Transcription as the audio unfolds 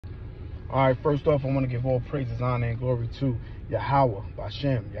All right, first off, I want to give all praises, honor, and glory to Yahweh,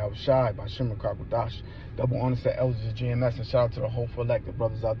 Bashem, Yahushai, Bashem, and Krakodash. Double honors to elders of GMS, and shout out to the hopeful elected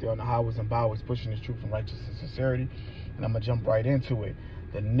brothers out there on the highways and byways pushing this truth and righteousness and sincerity. And I'm going to jump right into it.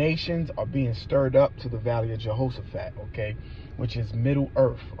 The nations are being stirred up to the valley of Jehoshaphat, okay, which is Middle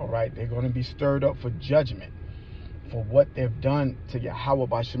Earth, all right? They're going to be stirred up for judgment for what they've done to Yahweh,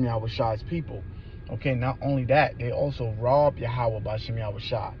 Bashem, Yahushai's people. Okay, not only that, they also robbed Yahweh, Bashem,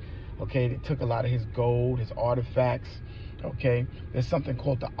 Yahushai. Okay, they took a lot of his gold, his artifacts. Okay, there's something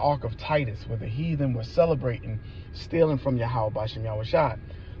called the Ark of Titus, where the heathen were celebrating, stealing from Yahweh, Bashem, Yahushai.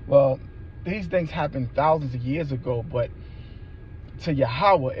 Well, these things happened thousands of years ago, but to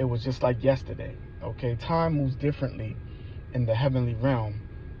Yahweh, it was just like yesterday. Okay, time moves differently in the heavenly realm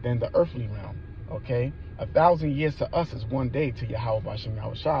than the earthly realm. Okay, 1,000 years to us is one day to Yahweh, Bashem,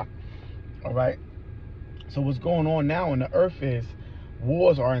 Yahushai. All right, so what's going on now in the earth is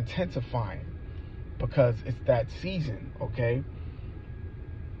wars are intensifying because it's that season, okay?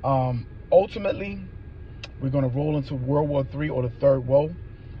 Ultimately, we're going to roll into World War III or the third woe,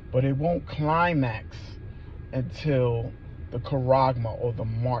 but it won't climax until the charagma or the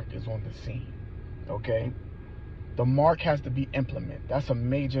mark is on the scene, okay? The mark has to be implemented. That's a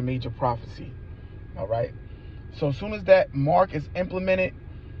major, major prophecy, all right? So as soon as that mark is implemented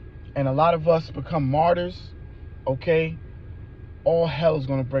and a lot of us become martyrs, okay, all hell is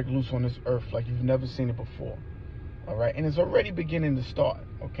going to break loose on this earth like you've never seen it before. All right. And it's already beginning to start.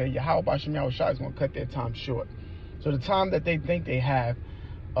 Okay. Yahweh, Bashem, Yahushai is going to cut their time short. So the time that they think they have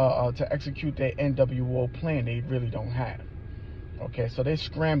to execute their NWO plan, they really don't have. Okay. So they're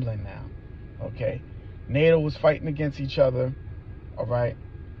scrambling now. Okay. NATO was fighting against each other. All right.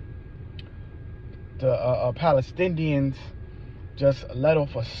 The Palestinians just let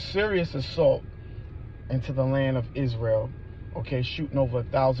off a serious assault into the land of Israel. Okay, shooting over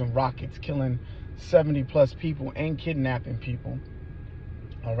 1,000 rockets, killing 70 plus people and kidnapping people.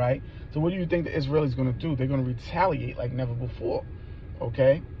 All right. So what do you think the Israelis going to do? They're going to retaliate like never before.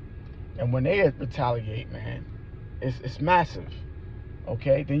 Okay. And when they retaliate, man, it's massive.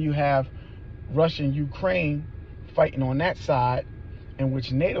 Okay. Then you have Russia and Ukraine fighting on that side, in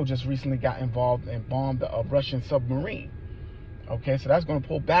which NATO just recently got involved and bombed a Russian submarine. Okay. So that's going to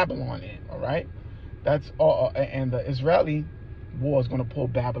pull Babylon in. All right. That's all. And the Israeli war is going to pull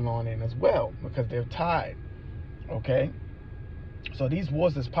Babylon in as well because they're tied. Okay, so these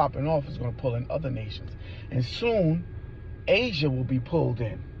wars that's popping off is going to pull in other nations, and soon Asia will be pulled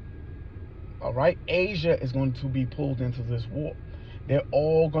in. All right, Asia is going to be pulled into this war. They're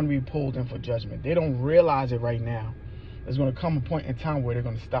all going to be pulled in for judgment. They don't realize it right now. There's going to come a point in time where they're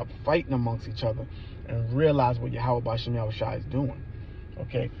going to stop fighting amongst each other and realize what Yahweh Bashem Yahushai is doing.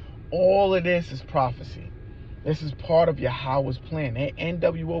 Okay, all of this is prophecy. This is part of Yahweh's plan. That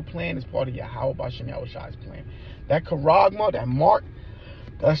NWO plan is part of Yahweh Bashem Yahushai's plan. That charagma, that mark,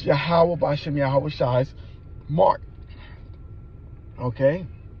 that's Yahweh Bashem Yahushai's mark. Okay?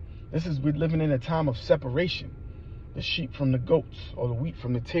 We're living in a time of separation. The sheep from the goats, or the wheat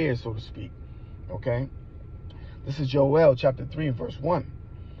from the tares, so to speak. Okay? This is Joel chapter 3 and verse 1.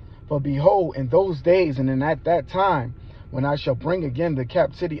 For behold, in those days and in at that time, when I shall bring again the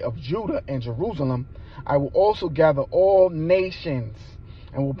captivity of Judah and Jerusalem, I will also gather all nations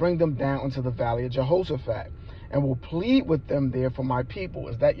and will bring them down into the valley of Jehoshaphat and will plead with them there for my people.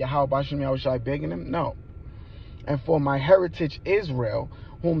 Is that Yahweh Bashem Yahushai begging them? No. And for my heritage Israel,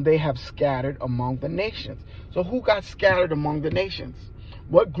 whom they have scattered among the nations. So who got scattered among the nations?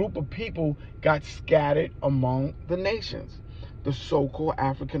 What group of people got scattered among the nations? The so-called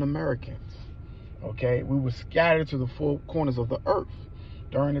African Americans. Okay, we were scattered to the four corners of the earth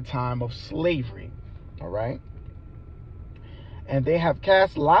during the time of slavery. All right. And they have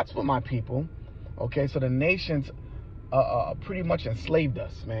cast lots for my people. Okay, so the nations pretty much enslaved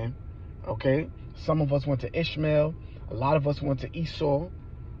us, man. Okay, some of us went to Ishmael. A lot of us went to Esau.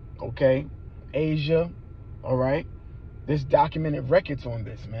 Okay, Asia. All right. There's documented records on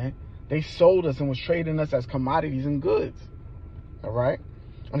this, man. They sold us and was trading us as commodities and goods. All right.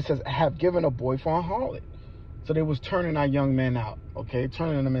 And it says, have given a boy for a harlot. So they was turning our young men out. Okay,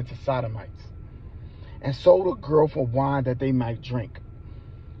 turning them into sodomites. And sold a girl for wine that they might drink.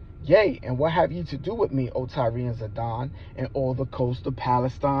 Yea, and what have ye to do with me, O Tyre and Zidon, and all the coast of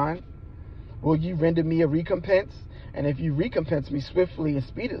Palestine? Will ye render me a recompense? And if you recompense me swiftly and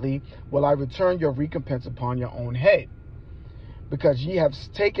speedily, will I return your recompense upon your own head? Because ye have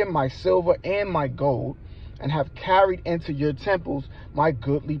taken my silver and my gold, and have carried into your temples my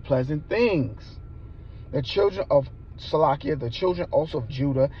goodly pleasant things. The children of Salakia, the children also of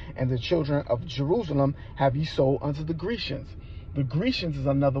Judah, and the children of Jerusalem have ye sold unto the Grecians. The Grecians is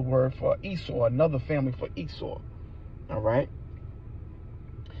another word for Esau, another family for Esau. All right?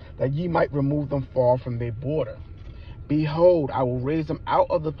 That ye might remove them far from their border. Behold, I will raise them out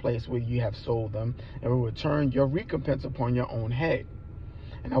of the place where ye have sold them, and will return your recompense upon your own head.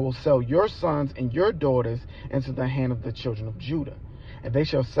 And I will sell your sons and your daughters into the hand of the children of Judah, and they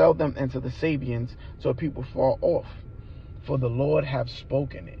shall sell them into the Sabeans, so people fall off. For the Lord hath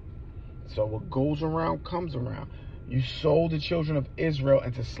spoken it. So what goes around comes around. You sold the children of Israel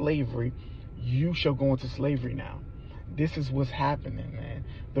into slavery. You shall go into slavery now. This is what's happening, man.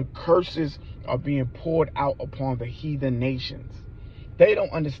 The curses are being poured out upon the heathen nations. They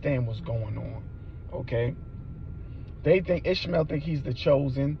don't understand what's going on, okay? They think, Ishmael think he's the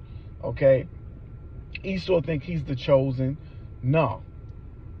chosen, okay? Esau think he's the chosen. No.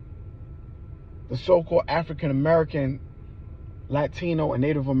 The so-called African-American, Latino, and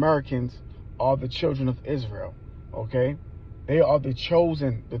Native Americans are the children of Israel, okay? They are the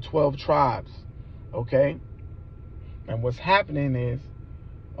chosen, the 12 tribes, okay? And what's happening is,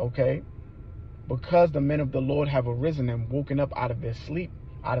 okay, because the men of the Lord have arisen and woken up out of their sleep,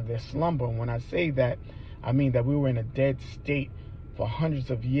 out of their slumber. And when I say that, I mean that we were in a dead state for hundreds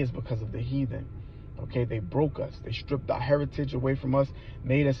of years because of the heathen. Okay, they broke us. They stripped our heritage away from us,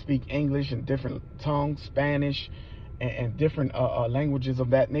 made us speak English in different tongues, Spanish, and different languages of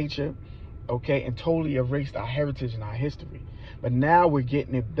that nature. Okay, and totally erased our heritage and our history. But now we're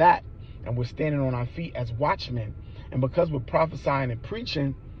getting it back, and we're standing on our feet as watchmen. And because we're prophesying and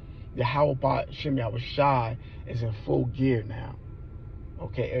preaching, Yahweh Shem Yahushai is in full gear now.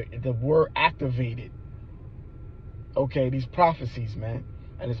 Okay, the word activated. Okay, these prophecies, man,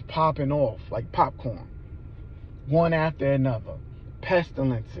 and it's popping off like popcorn, one after another.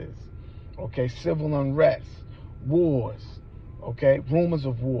 Pestilences, okay, civil unrest, wars, okay, rumors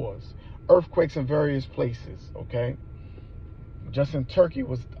of wars, earthquakes in various places, okay. Just in Turkey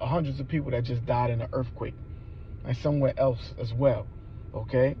was hundreds of people that just died in an earthquake, and somewhere else as well,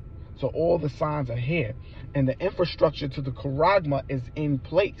 okay. So all the signs are here, and the infrastructure to the charagma is in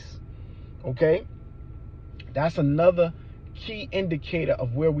place, okay. That's another key indicator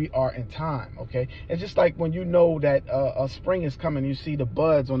of where we are in time, okay. It's just like when you know that a spring is coming, you see the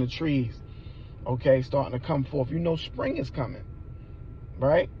buds on the trees, okay, starting to come forth. You know spring is coming,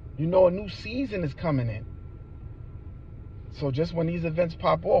 right? You know a new season is coming in. So just when these events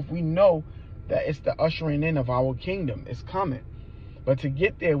pop off, we know that it's the ushering in of our kingdom. It's coming. But to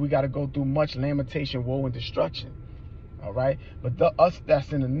get there, we got to go through much lamentation, woe, and destruction. All right? But us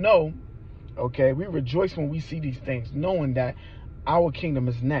that's in the know, okay, we rejoice when we see these things, knowing that our kingdom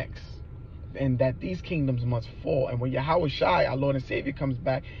is next, and that these kingdoms must fall. And when Yahweh Shai, our Lord and Savior, comes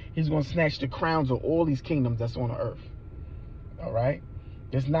back, he's going to snatch the crowns of all these kingdoms that's on the earth. All right?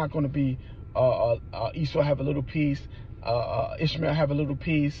 There's not going to be Esau have a little piece, Ishmael have a little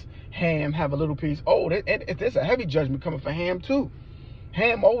piece, Ham have a little piece. Oh, there's a heavy judgment coming for Ham too.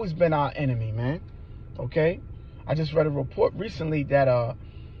 Ham always been our enemy, man. Okay? I just read a report recently that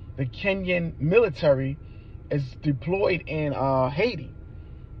the Kenyan military is deployed in Haiti,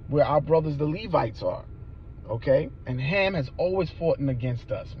 where our brothers, the Levites, are. Okay? And Ham has always fought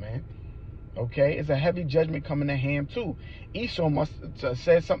against us, man. Okay? It's a heavy judgment coming to Ham too. Esau must have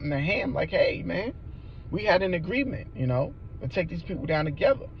said something to Ham like, hey, man, we had an agreement, you know, to take these people down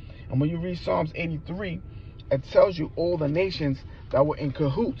together. And when you read Psalms 83, it tells you all the nations that were in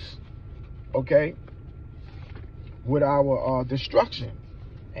cahoots, okay, with our destruction.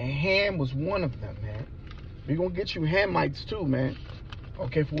 And Ham was one of them, man. We're going to get you Hamites too, man,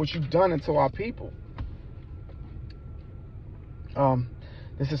 okay, for what you've done unto our people.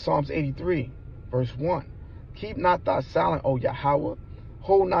 This is Psalms 83, verse 1. Keep not thy silent, O Yahweh.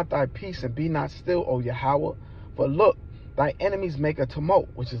 Hold not thy peace, and be not still, O Yahweh. For look, thy enemies make a tumult,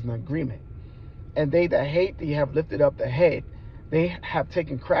 which is an agreement. And they that hate thee have lifted up the head. They have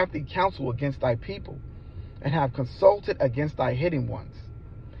taken crafty counsel against thy people, and have consulted against thy hidden ones.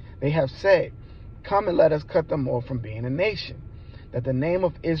 They have said, come and let us cut them off from being a nation, that the name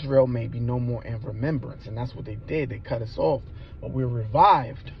of Israel may be no more in remembrance. And that's what they did. They cut us off. But we're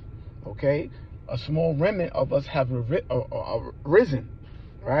revived, okay? A small remnant of us have risen,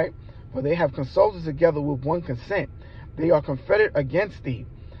 right? For they have consulted together with one consent. They are confederate against thee,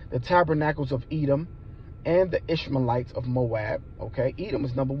 the tabernacles of Edom and the Ishmaelites of Moab, okay? Edom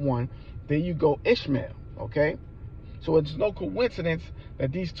is number one. There you go, Ishmael, okay? So it's no coincidence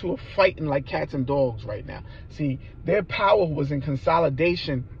that these two are fighting like cats and dogs right now. See, their power was in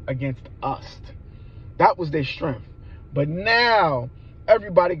consolidation against us. That was their strength. But now,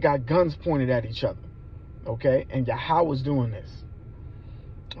 everybody got guns pointed at each other, okay? And Yahweh's doing this,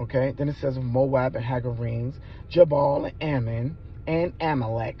 okay? Then it says of Moab and Hagarenes, Jabal and Ammon, and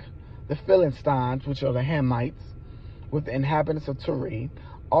Amalek, the Philistines, which are the Hamites, with the inhabitants of Tyre.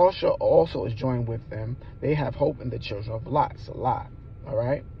 Also is joined with them. They have hope in the children of Lot. It's a lot. All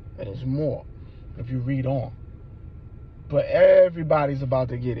right? It is more if you read on. But everybody's about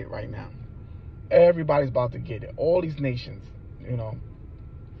to get it right now. Everybody's about to get it. All these nations, you know,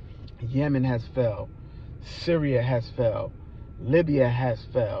 Yemen has fell. Syria has fell. Libya has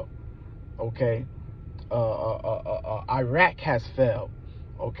fell. Okay? Iraq has fell.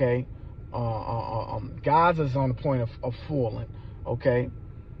 Okay? Gaza's on the point of falling. Okay?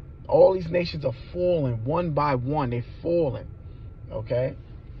 All these nations are falling one by one. They're falling. Okay?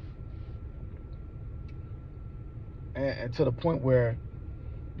 And to the point where,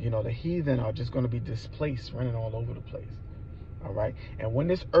 you know, the heathen are just going to be displaced, running all over the place. All right? And when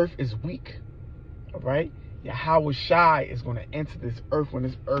this earth is weak, all right, Yahweh Shai is going to enter this earth when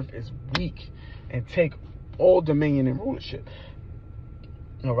this earth is weak and take all dominion and rulership.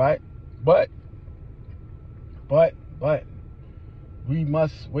 All right? But we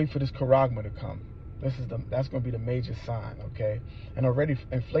must wait for this charagma to come. That's going to be the major sign, okay? And already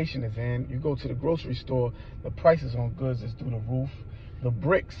inflation is in. You go to the grocery store, the prices on goods is through the roof. The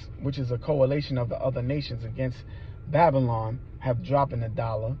BRICS, which is a coalition of the other nations against Babylon, have dropped in the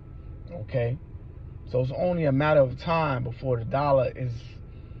dollar, okay? So it's only a matter of time before the dollar is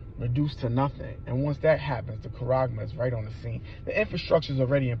reduced to nothing. And once that happens, the charagma is right on the scene. The infrastructure is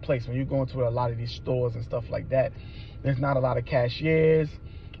already in place. When you go into a lot of these stores and stuff like that, there's not a lot of cashiers.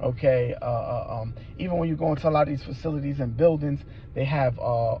 Okay, even when you go into a lot of these facilities and buildings, they have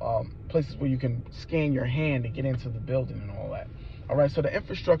places where you can scan your hand to get into the building and all that. All right, so the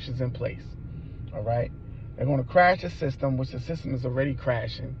infrastructure is in place. All right, they're going to crash the system, which the system is already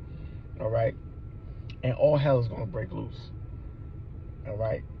crashing. All right, and all hell is going to break loose. All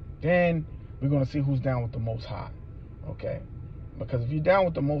right, then we're going to see who's down with the Most High. Okay, because if you're down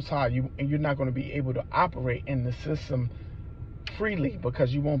with the Most High, you're not going to be able to operate in the system freely,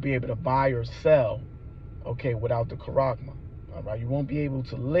 because you won't be able to buy or sell, okay, without the charagma. All right, you won't be able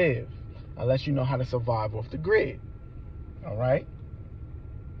to live unless you know how to survive off the grid. All right,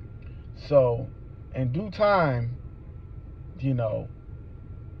 so in due time, you know,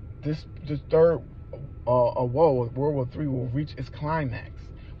 this third World War III will reach its climax.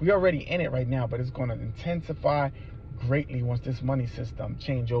 We're already in it right now, but it's going to intensify greatly once this money system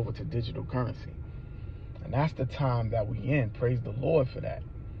change over to digital currency. And that's the time that we in. Praise the Lord for that.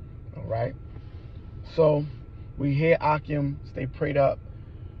 All right. So we hear Akim, stay prayed up,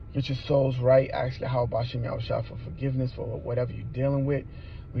 get your souls right. Ask Yahweh Hashem Yahushua for forgiveness for whatever you're dealing with.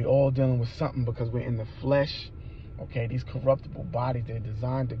 We all dealing with something because we're in the flesh. Okay, these corruptible bodies, they're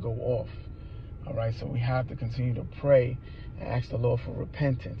designed to go off. All right, so we have to continue to pray and ask the Lord for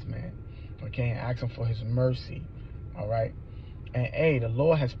repentance, man. Okay, and ask him for his mercy. All right. And hey, the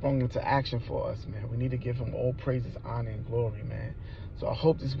Lord has sprung into action for us, man. We need to give him all praises, honor, and glory, man. So I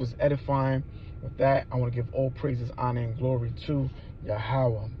hope this was edifying. With that, I want to give all praises, honor, and glory to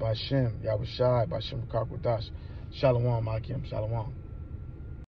Yahweh, Bashem, Yahweh Shai, Bashem Kakwadash. Shalom, Akim, Shalom.